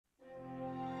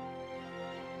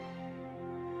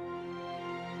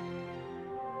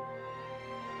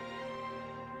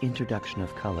Introduction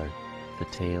of Color, The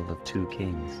Tale of Two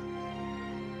Kings.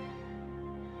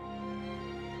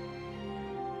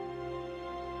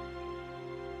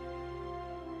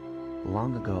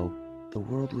 Long ago, the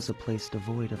world was a place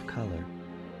devoid of color.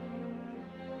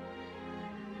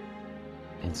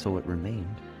 And so it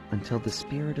remained until the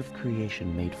spirit of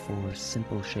creation made four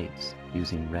simple shapes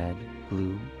using red,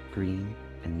 blue, green,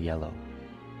 and yellow.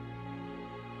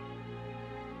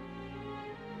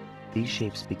 These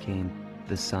shapes became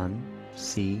the sun,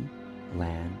 sea,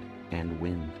 land, and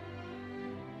wind.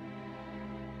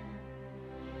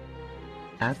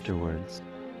 Afterwards,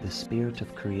 the spirit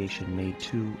of creation made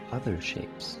two other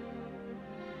shapes.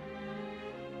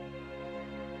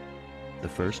 The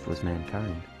first was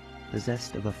mankind,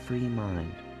 possessed of a free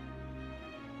mind.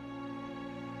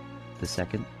 The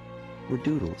second were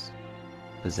doodles,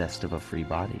 possessed of a free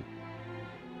body.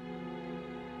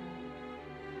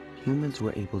 Humans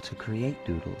were able to create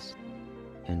doodles,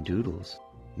 and doodles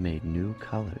made new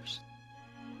colors.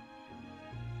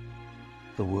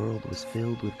 The world was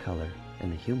filled with color,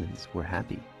 and the humans were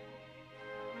happy.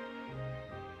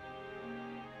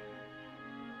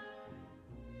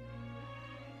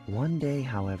 One day,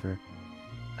 however,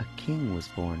 a king was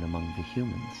born among the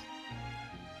humans.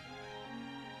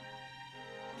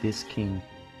 This king,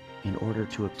 in order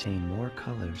to obtain more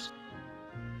colors,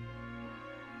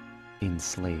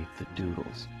 enslaved the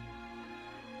doodles.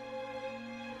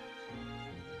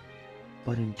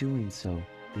 But in doing so,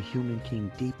 the human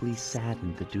king deeply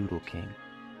saddened the Doodle King.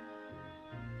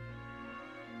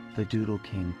 The Doodle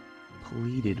King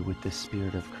pleaded with the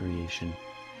spirit of creation.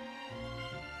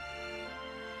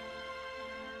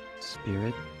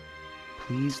 Spirit,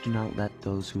 please do not let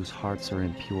those whose hearts are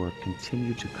impure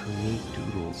continue to create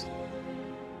doodles.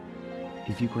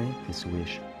 If you grant this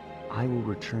wish, I will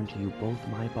return to you both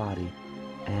my body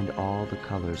and all the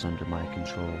colors under my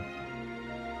control.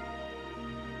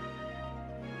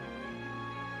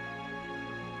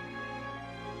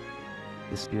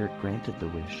 The spirit granted the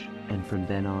wish, and from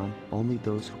then on, only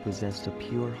those who possessed a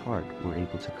pure heart were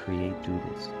able to create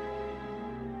doodles.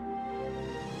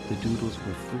 The doodles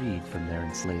were freed from their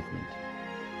enslavement.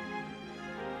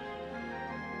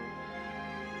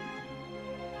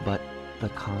 But the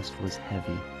cost was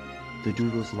heavy. The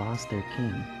doodles lost their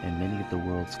king, and many of the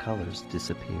world's colors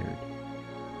disappeared.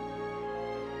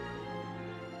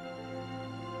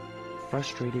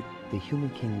 Frustrated, the human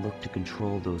king looked to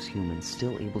control those humans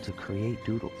still able to create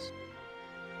doodles.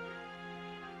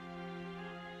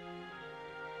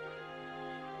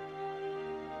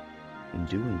 In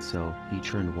doing so, he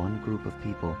turned one group of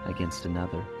people against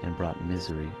another and brought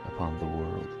misery upon the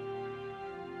world.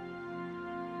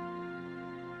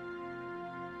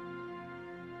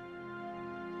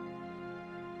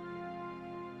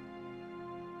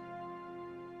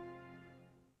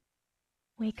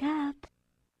 Wake up.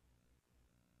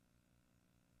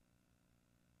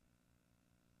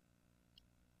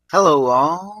 Hello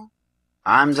all,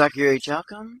 I'm Zachary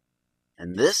Chalcom,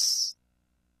 and this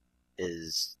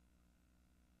is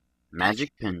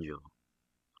Magic Pengel,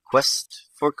 Quest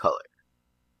for Color,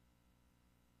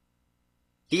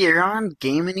 here on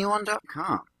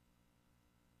GameAnyone.com.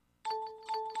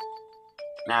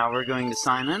 Now we're going to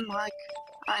sign in like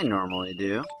I normally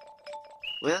do,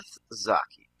 with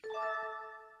Zaki.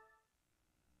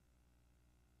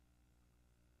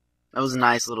 That was a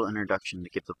nice little introduction to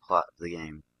give the plot of the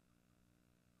game.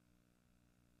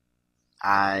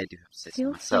 I do have to say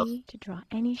so myself. Feel free to draw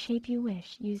any shape you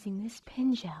wish using this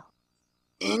Pengel.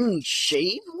 Any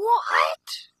shape?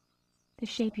 What? The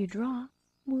shape you draw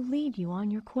will lead you on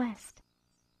your quest.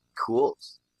 Cool.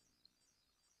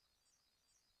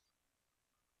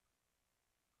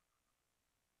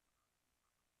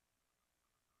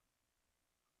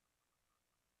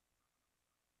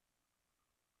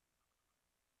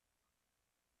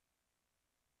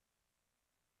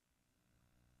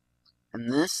 And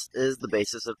this is the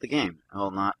basis of the game. I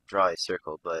will not draw a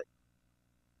circle, but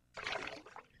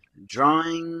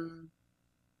drawing...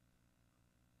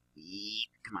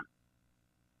 Come on.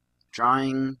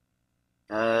 Drawing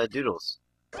doodles.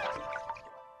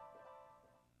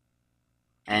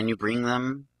 And you bring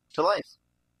them to life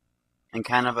in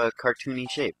kind of a cartoony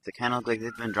shape. They kind of look like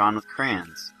they've been drawn with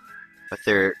crayons, but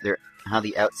they're how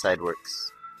the outside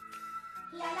works.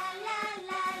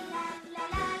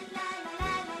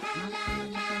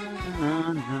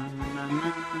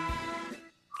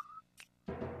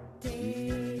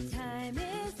 Daytime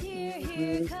is here,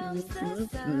 here comes the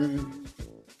sun.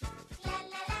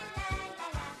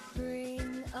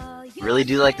 Really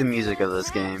do like the music of this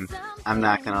game, I'm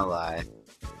not gonna lie.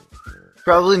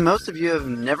 Probably most of you have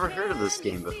never heard of this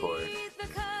game before.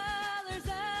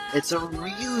 It's a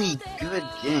really good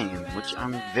game, which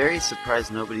I'm very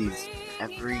surprised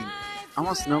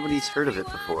almost nobody's heard of it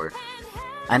before.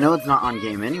 I know it's not on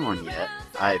Game Anyone yet.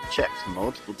 I've checked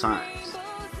multiple times.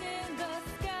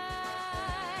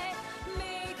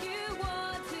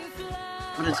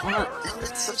 But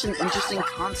it's such an interesting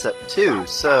concept too,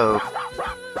 so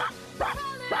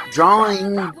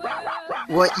drawing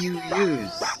what you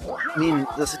use. I mean,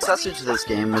 the successor to this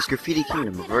game was Graffiti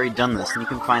Kingdom. I've already done this, and you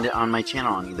can find it on my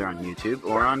channel, either on YouTube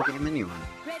or on Game Anyone.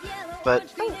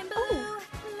 But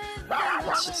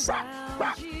it's just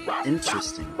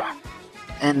interesting.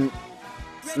 And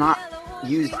it's not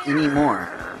used anymore.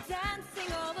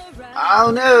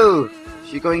 Oh no! Is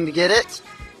she going to get it?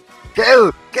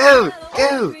 Go! Go!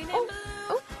 Go!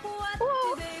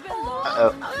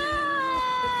 Uh-oh.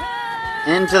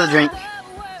 Into the drink.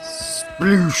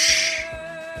 Sploosh!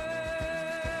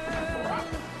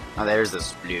 Oh, there's the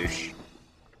sploosh.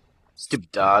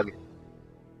 Stupid dog.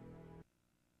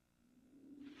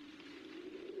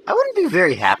 I wouldn't be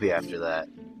very happy after that.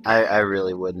 I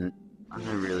really wouldn't. I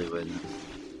really wouldn't.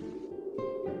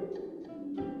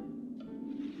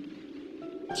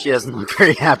 She doesn't look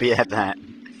very happy at that.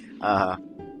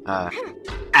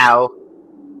 Ow.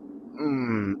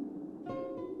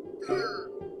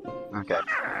 Okay.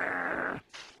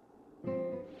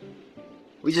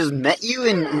 We just met you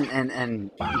and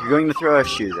you're going to throw our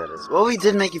shoes at us. Well, we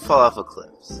did make you fall off a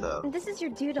cliff, so... This is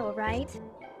your doodle, right?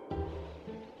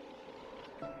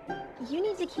 You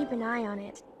need to keep an eye on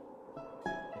it.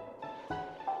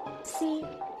 See,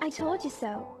 I told you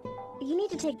so. You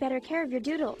need to take better care of your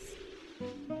doodles.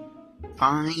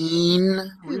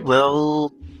 Fine. We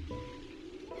will.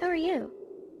 Who are you?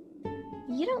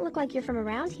 You don't look like you're from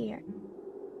around here.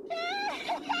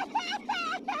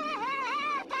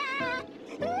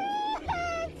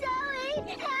 Zoe,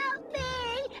 help me!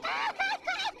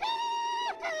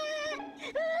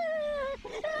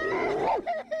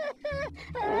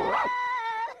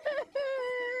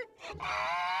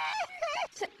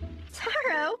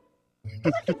 Taro!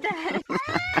 Look at that!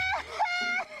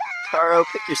 Taro,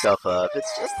 pick yourself up.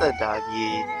 It's just a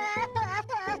doggy.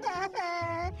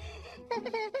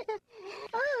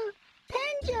 Oh,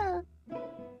 Pengel!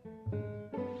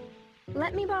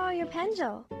 Let me borrow your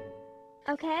Pengel.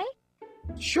 Okay?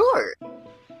 Sure.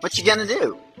 What you gonna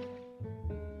do?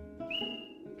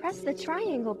 Press the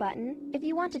triangle button if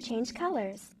you want to change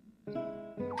colors.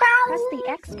 Press the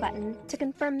X button to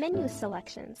confirm menu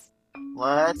selections.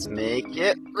 Let's make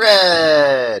it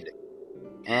red.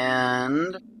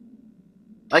 And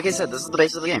like I said, this is the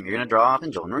base of the game. You're gonna draw a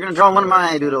Pengel, and we're gonna draw one of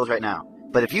my doodles right now.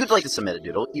 But if you'd like to submit a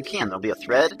doodle, you can. There'll be a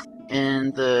thread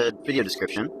in the video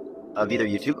description of either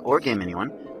YouTube or Game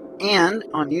Anyone, and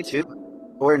on YouTube,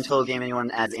 or until Game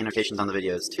Anyone adds annotations on the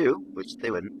videos too, which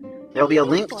they wouldn't. There'll be a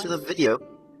link to the video,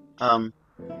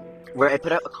 where I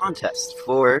put out a contest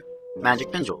for Magic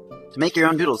Pengel. To make your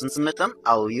own doodles and submit them,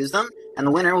 I'll use them, and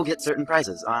the winner will get certain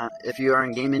prizes. If you are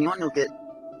in Game Anyone, you'll get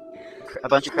a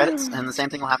bunch of credits, and the same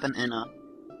thing will happen in,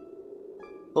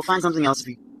 we'll find something else if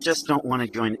you just don't want to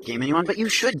join Game Anyone, but you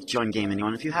should join Game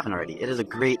Anyone if you haven't already. It is a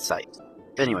great site.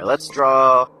 But anyway, let's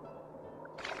draw,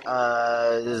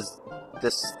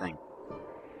 this thing.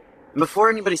 Before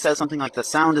anybody says something like the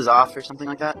sound is off or something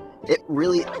like that, it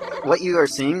really, what you are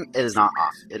seeing, it is not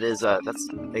off. It is, that's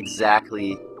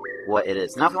exactly what it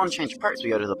is. Now if we want to change parts, we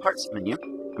go to the parts menu,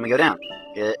 and we go down.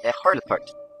 Get a hearted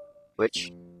part,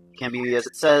 which can be, as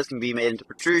it says, can be made into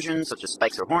protrusions, such as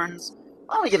spikes or horns.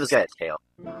 Why don't we give this guy a tail?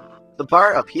 The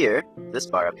bar up here, this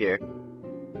bar up here,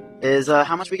 is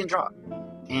how much we can draw.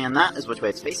 And that is which way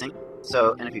it's facing.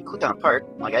 So, and if you click on a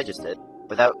part, like I just did,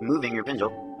 without moving your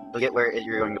Pengel, you'll get where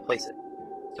you're going to place it.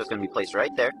 So it's going to be placed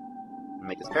right there, and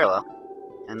make this parallel.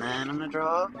 And then I'm going to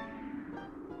draw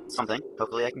something.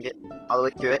 Hopefully I can get all the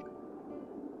way through it.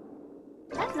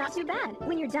 That's not too bad.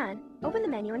 When you're done, open the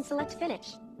menu and select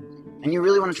Finish. And you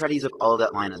really want to try to use up all of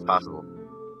that line as possible.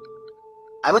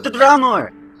 I want to draw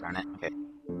more! Darn it, okay.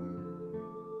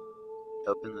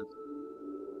 Open the...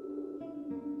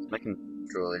 My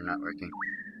controller not working.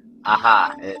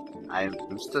 Aha! I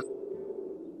must have...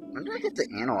 When did I hit the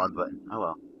analog button? Oh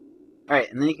well. Alright,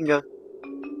 and then you can go...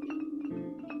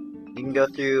 You can go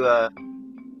through,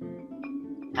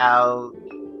 how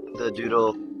the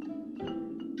doodle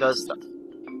does stuff.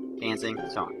 Dancing,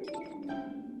 so on.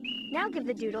 Now give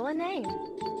the doodle a name.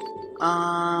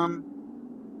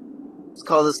 Let's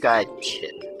call this guy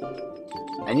Chip.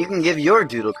 And you can give your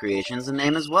doodle creations a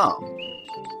name as well.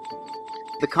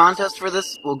 The contest for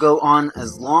this will go on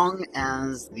as long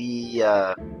as the,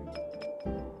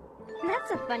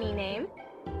 That's a funny name.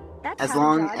 That's as how to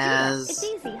long draw a doodle. as It's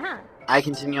easy, huh? I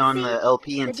continue on See? the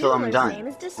LP The until I'm doodler's done. name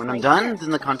is When I'm displayed done, here. then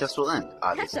the contest will end, That's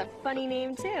obviously. a funny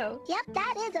name, too. Yep,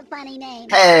 that is a funny name.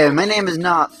 Hey, my name is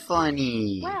not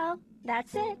funny. Well,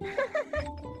 that's it.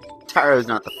 Taro's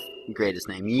not the greatest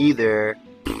name either.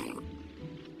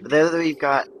 But there we've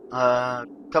got a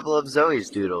couple of Zoe's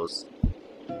doodles.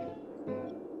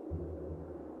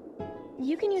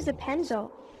 You can use a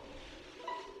Pengel.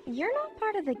 You're not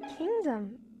part of the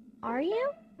kingdom, are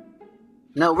you?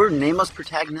 No, we're nameless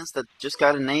protagonists that just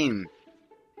got a name.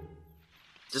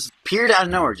 Just appeared out of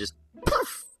nowhere, just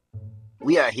poof!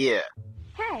 We are here.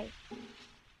 Hey,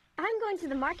 I'm going to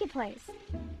the marketplace.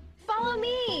 Follow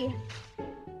me!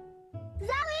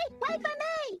 Zoe, wait for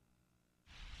me!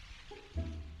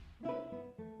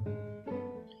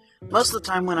 Most of the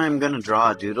time when I'm going to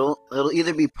draw a doodle, it'll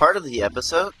either be part of the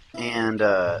episode and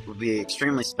will be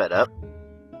extremely sped up,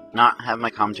 not have my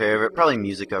commentary over it, probably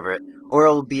music over it, or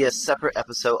it'll be a separate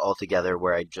episode altogether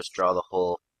where I just draw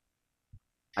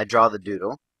I draw the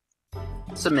doodle,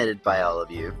 submitted by all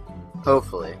of you,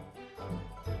 hopefully.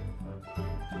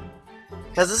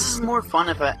 Because this is more fun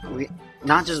if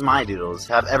not just my doodles,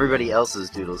 have everybody else's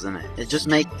doodles in it. It just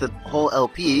makes the whole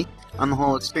LP on the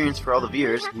whole experience for all the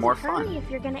viewers more fun. Hurry if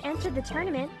you're going to enter the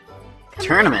tournament. Come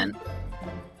Tournament?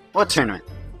 What tournament?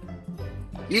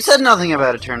 You said nothing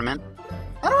about a tournament.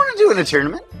 I don't want to do in a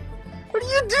tournament. What are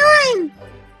you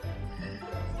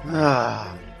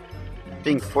doing?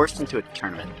 Being forced into a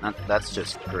tournament. That's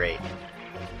just great.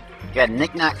 We got a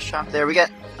knick-knack shop there. We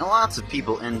got lots of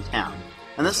people in town.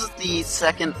 And this is the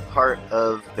second part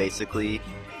of, basically,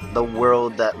 the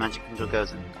world that Magic Pengel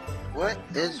goes in. What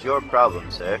is your problem,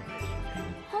 sir?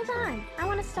 Hold on. I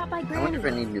want to stop by I Granny. wonder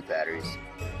if I need new batteries.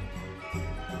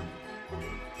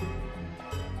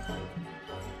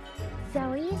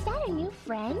 Zoe, is that a new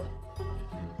friend?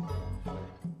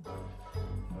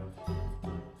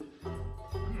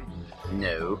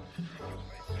 No.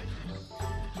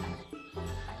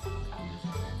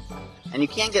 And you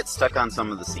can get stuck on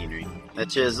some of the scenery,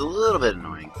 which is a little bit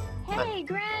annoying. Hey,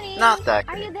 Granny! Not that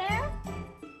Are great. you there?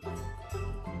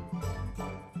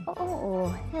 Oh,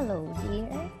 hello,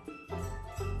 dear.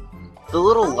 The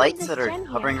little I'll lights leave that this are gem here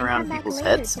hovering and around come back people's later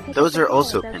heads, to pick those up are the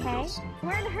also jewels, okay? Pengels.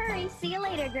 We're in a hurry. See you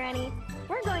later, Granny.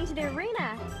 We're going to the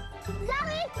arena.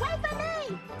 Zoe, wait for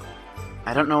me!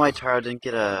 I don't know why Taro didn't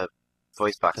get a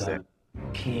voice box there.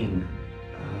 King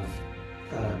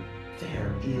of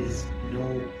there is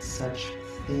no such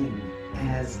thing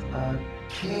as a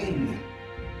king.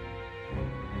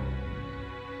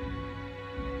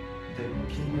 The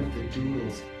king of the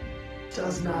doodles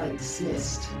does not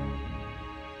exist.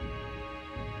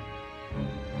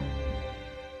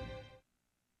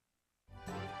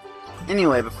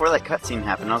 Anyway, before that cutscene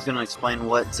happened, I was going to explain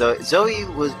what Zoe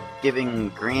was giving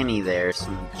Granny there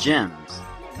some gems,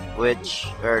 which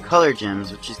are color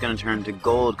gems, which she's going to turn to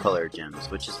gold color gems,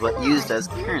 which is what Come used on, as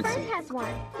your currency. friend has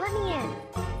one. Let me in.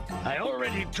 I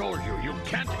already told you, you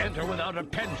can't enter without a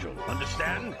Pengel,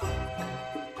 understand?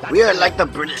 We are like the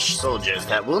British soldiers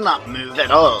that will not move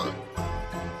at all.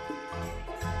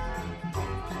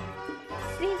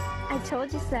 See, I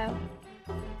told you so.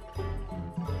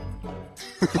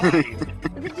 Fine.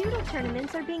 The doodle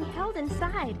tournaments are being held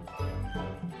inside.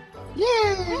 Yay!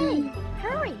 Hey,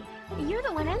 hurry! You're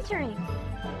the one entering.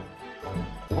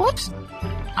 What?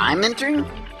 I'm entering?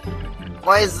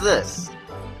 Why is this?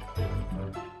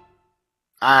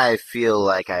 I feel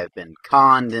like I've been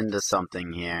conned into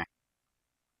something here.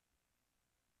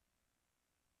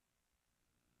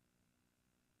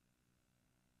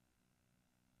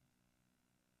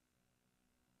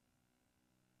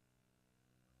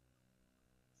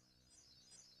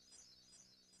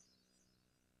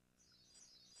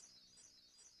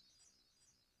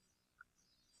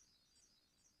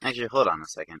 Actually, hold on a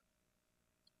second.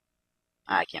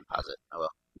 I can't pause it. Oh well.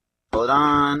 Hold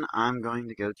on. I'm going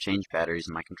to go change batteries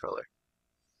in my controller.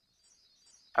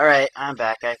 Alright, I'm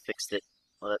back. I fixed it.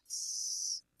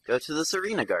 Let's go to this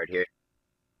arena guard here.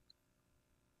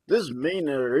 This main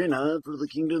arena for the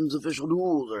kingdom's official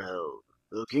duels are held.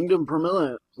 The kingdom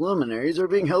preliminaries are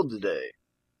being held today.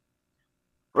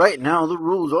 Right now, the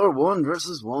rules are 1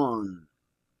 versus 1.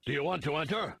 Do you want to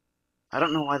enter? I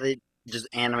don't know why they just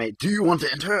animate, do you want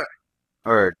to enter?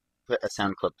 Or put a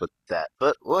sound clip with that,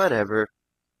 but whatever.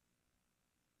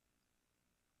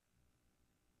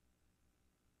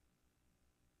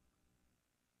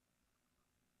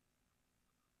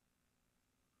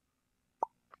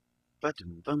 Go,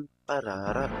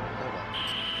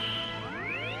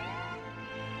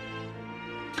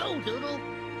 Doodle!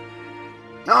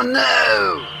 Oh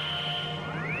no!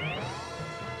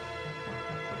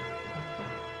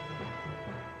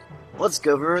 Let's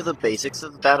go over the basics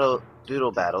of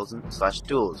doodle battles and /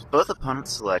 duels. Both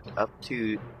opponents select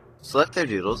their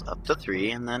doodles up to 3,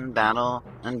 and then battle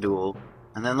and duel,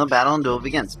 and then the battle and duel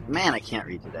begins. Man, I can't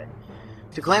read today.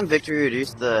 To claim victory,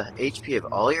 reduce the HP of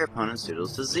all your opponent's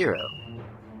doodles to 0.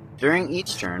 During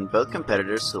each turn, both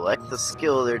competitors select the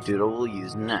skill their doodle will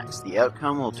use next. The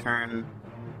outcome of the turn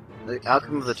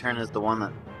is the one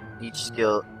that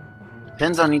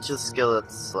depends on each of the skill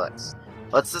that selects.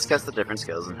 Let's discuss the different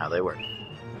skills and how they work.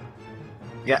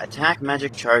 You got attack,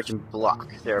 magic, charge, and block.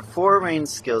 There are 4 main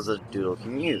skills that a doodle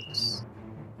can use.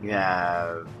 You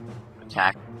have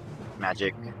attack,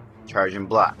 magic, charge, and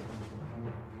block.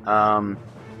 Here's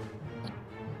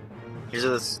how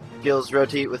the skills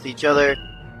rotate with each other.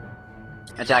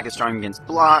 Attack is strong against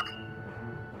block.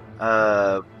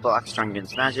 Block is strong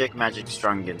against magic. Magic is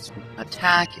strong against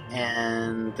attack.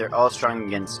 And they're all strong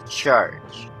against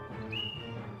charge.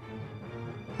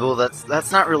 Well,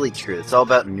 that's not really true. It's all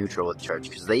about neutral with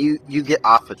charge, because you get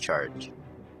off a charge.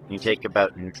 You take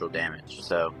about neutral damage,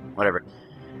 so whatever.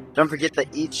 Don't forget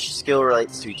that each skill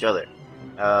relates to each other.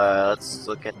 Let's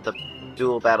look at the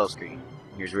dual battle screen.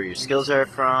 Here's where your skills are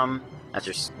from.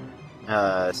 That's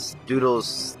your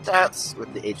doodle's stats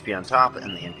with the HP on top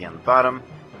and the NP on the bottom.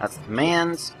 That's the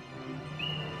commands.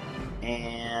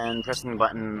 And pressing the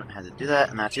button has it do that,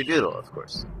 and that's your doodle, of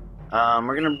course.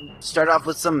 We're going to start off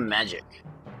with some magic.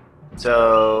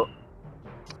 So,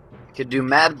 I could do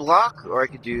Mad Block, or I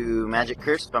could do Magic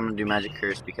Curse, but I'm going to do Magic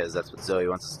Curse because that's what Zoe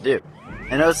wants us to do.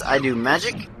 And notice I do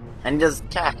Magic, and he does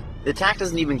attack. The attack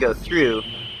doesn't even go through,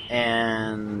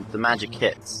 and the magic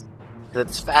hits. Because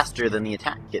it's faster than the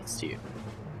attack gets to you.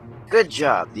 Good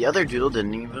job! The other doodle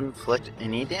didn't even inflict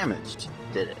any damage,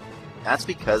 did it? That's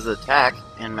because the attack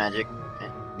and magic,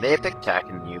 they picked attack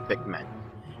and you picked magic.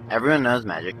 Everyone knows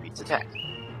magic beats attack.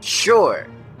 Sure!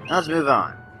 Now let's move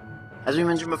on. As we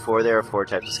mentioned before, there are 4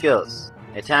 types of skills.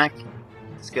 Attack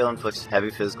skill inflicts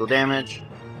heavy physical damage.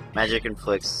 Magic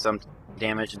inflicts some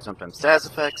damage and sometimes status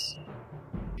effects.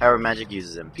 However, magic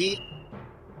uses MP.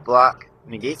 Block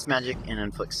negates magic and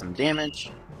inflicts some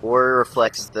damage, or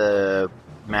reflects the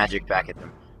magic back at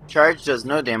them. Charge does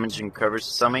no damage and covers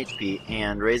some HP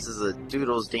and raises the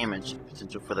doodle's damage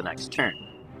potential for the next turn.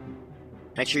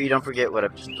 Make sure you don't forget what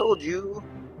I've just told you.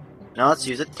 Now let's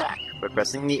use attack by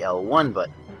pressing the L1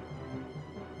 button.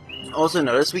 Also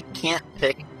notice we can't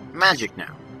pick magic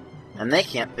now, and they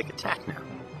can't pick attack now.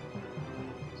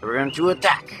 So we're going to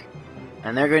attack,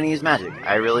 and they're going to use magic.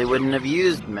 I really wouldn't have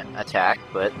used attack,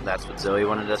 but that's what Zoe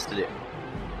wanted us to do.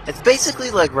 It's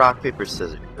basically like rock, paper,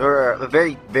 scissors, or a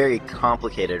very, very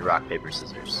complicated rock, paper,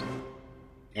 scissors,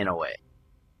 in a way.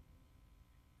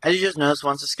 As you just noticed,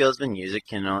 once a skill has been used, it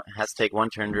has to take 1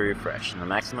 turn to refresh, and the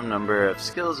maximum number of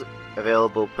skills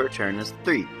available per turn is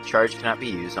 3. Charge cannot be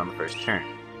used on the first turn.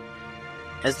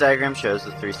 This diagram shows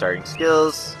the 3 starting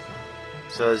skills.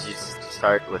 So as you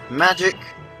start with magic,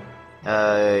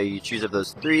 you choose of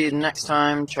those 3 next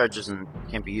time. Charge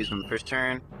can't be used on the first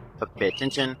turn, but pay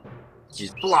attention.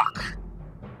 Use block.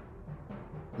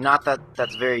 Not that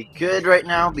that's very good right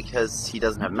now because he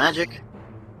doesn't have magic.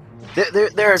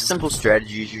 There are simple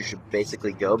strategies you should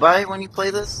basically go by when you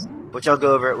play this, which I'll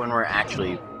go over it when we're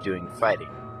actually doing fighting.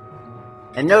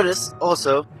 And notice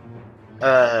also,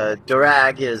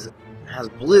 Dorag has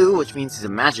blue, which means he's a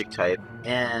magic type,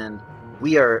 and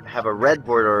we have a red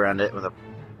border around it with a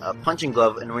punching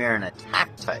glove, and we are an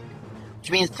attack type,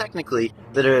 which means technically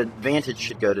that an advantage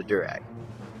should go to Dorag.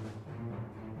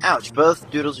 Ouch,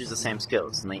 both doodles use the same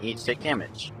skills, and they each take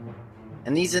damage.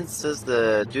 In these instances,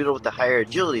 the doodle with the higher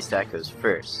agility stat goes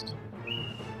first.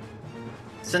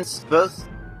 Since both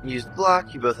use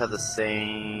block, you both have the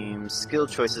same skill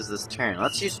choices this turn.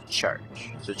 Let's use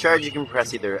charge. So charge, you can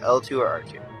press either L2 or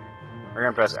R2. We're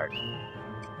gonna press R2.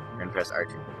 We're gonna press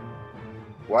R2.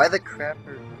 Why the crap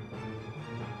are...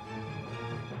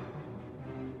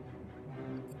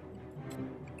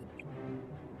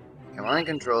 Come on,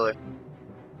 controller.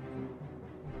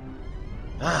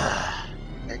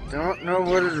 I don't know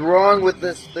what is wrong with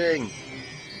this thing.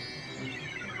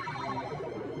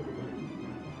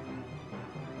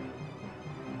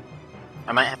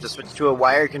 I might have to switch to a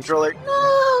wired controller.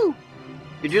 No!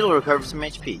 Your doodle recovers some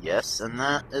HP, yes, and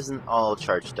that isn't all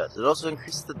charge does. It also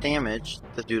increases the damage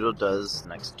the doodle does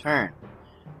next turn.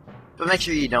 But make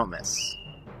sure you don't miss.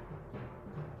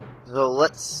 So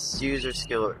let's use our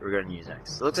skill we're going to use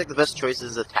next. It looks like the best choice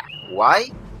is attack. Why?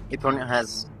 The opponent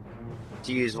has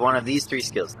to use one of these 3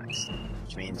 skills next,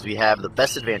 which means we have the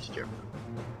best advantage over them.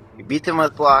 You beat them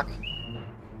with block,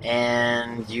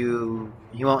 and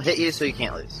he won't hit you, so you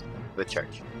can't lose with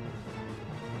charge.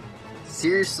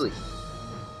 Seriously.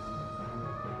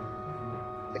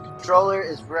 controller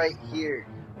is right here.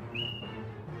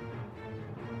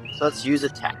 So let's use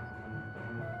attack.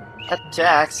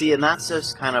 Attack, see, and that's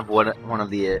just kind of one of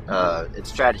the its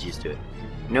strategies to it.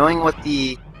 Knowing what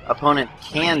the opponent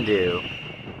can do,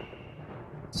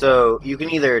 so you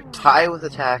can either tie with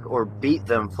attack or beat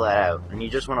them flat out, and you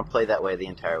just want to play that way the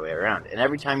entire way around. And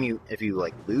every time if you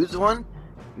like lose one,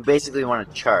 you basically want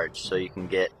to charge, so you can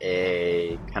get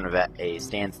a kind of at a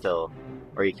standstill,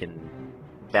 or you can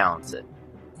balance it.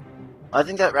 I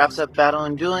think that wraps up Battle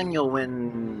and Dueling. You'll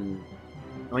win.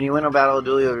 When you win a Battle of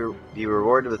Duel, you'll be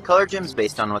rewarded with color gems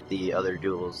based on what the other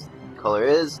duel's color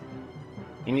is.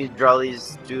 You need to draw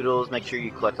these doodles, make sure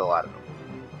you collect a lot of them.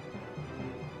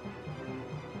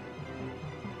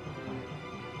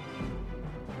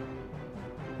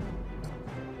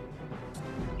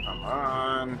 Come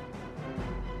on.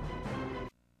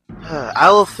 I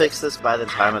will fix this by the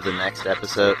time of the next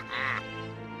episode.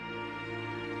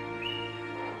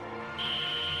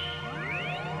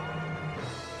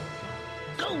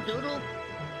 Go, Doodle!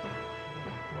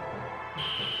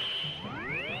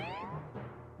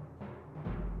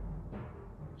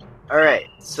 Alright,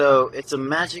 so it's a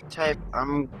magic type.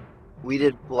 We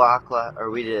did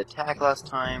we did attack last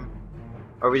time,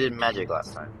 or we did magic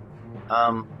last time.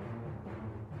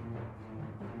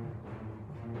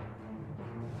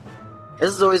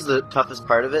 This is always the toughest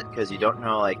part of it, because you don't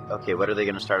know, like, okay, what are they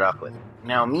going to start off with?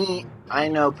 Now, I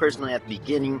know personally at the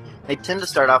beginning, they tend to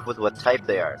start off with what type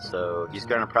they are, so he's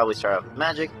going to probably start off with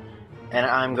magic, and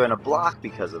I'm going to block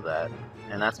because of that,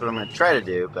 and that's what I'm going to try to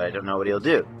do, but I don't know what he'll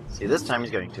do. See, this time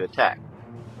he's going to attack.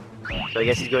 So I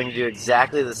guess he's going to do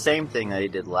exactly the same thing that he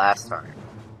did last time.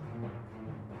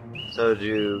 So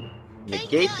to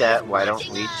negate that, why don't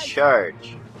we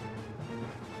charge?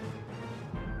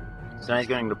 So now he's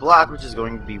going to block, which is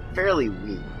going to be fairly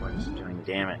weak when he's doing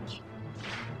damage.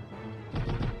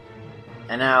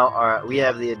 And now we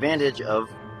have the advantage of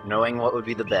knowing what would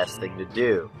be the best thing to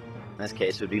do. In this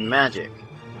case, would be magic.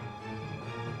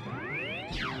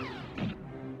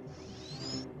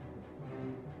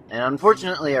 And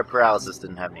unfortunately, our paralysis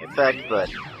didn't have any effect, but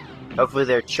hopefully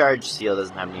their charge seal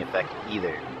doesn't have any effect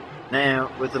either. Now,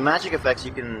 with the magic effects,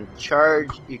 you can charge,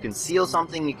 you can seal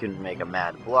something, you can make a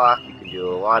mad block, you can do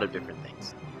a lot of different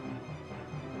things.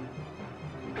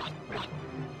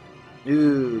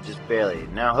 Ooh, just barely.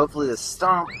 Now, hopefully the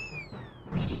stomp,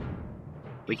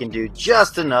 we can do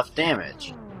just enough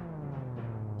damage.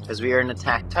 Because we are an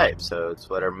attack type, so it's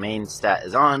what our main stat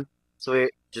is on, so we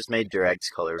just made Durag's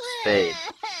colors fade.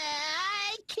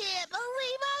 I can't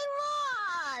believe I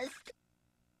lost!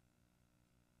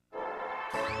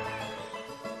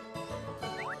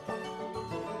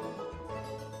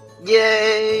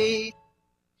 Yay!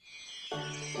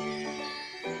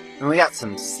 And we got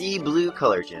some sea blue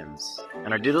color gems,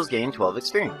 and our doodles gained 12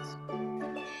 experience.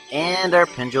 And our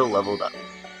Pengel leveled up.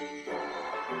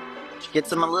 Which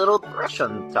gets him a little brush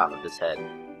on the top of his head,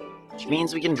 which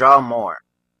means we can draw more.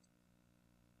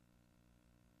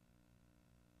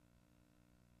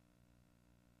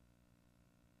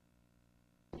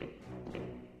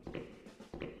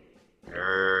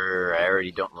 I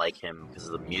already don't like him because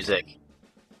of the music.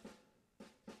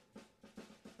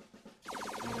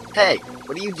 Hey,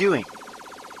 what are you doing?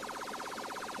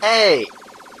 Hey!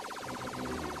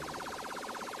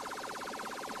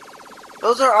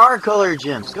 Those are our color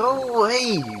gems. Go away,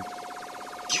 you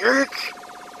jerk!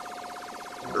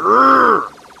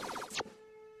 Urgh.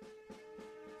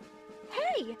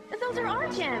 Hey, those are our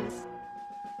gems.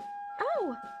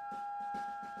 Oh,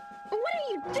 what are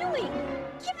you doing?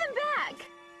 Give them back.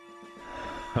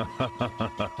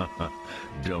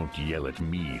 Don't yell at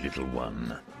me, little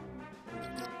one.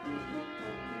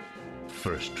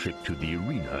 First trip to the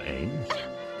arena, eh?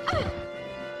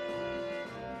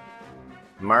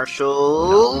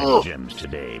 Marshall! Not many gems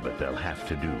today, but they'll have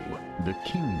to do. The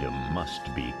kingdom must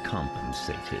be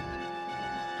compensated.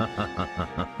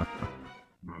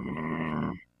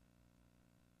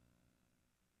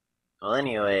 Well,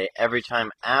 anyway, every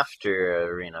time after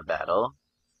arena battle,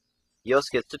 Yos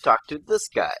gets to talk to this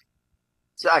guy.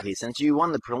 Saki, since you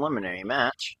won the preliminary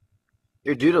match,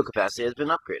 your doodle capacity has been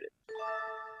upgraded.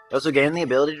 You also gain the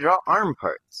ability to draw arm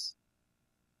parts.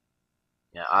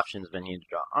 Yeah, options menu to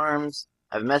draw arms.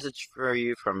 I have a message for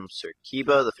you from Sir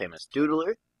Kiba, the famous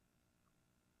doodler.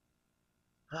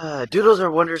 Doodles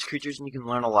are wondrous creatures and you can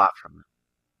learn a lot from them.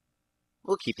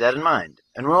 We'll keep that in mind.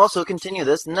 And we'll also continue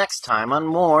this next time on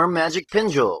more Magic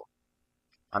Pengel.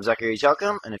 I'm Zachary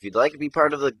Shalcom, and if you'd like to be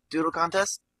part of the doodle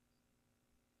contest,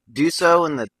 do so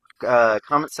in the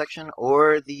comment section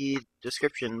or the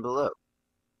description below.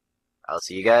 I'll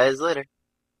see you guys later.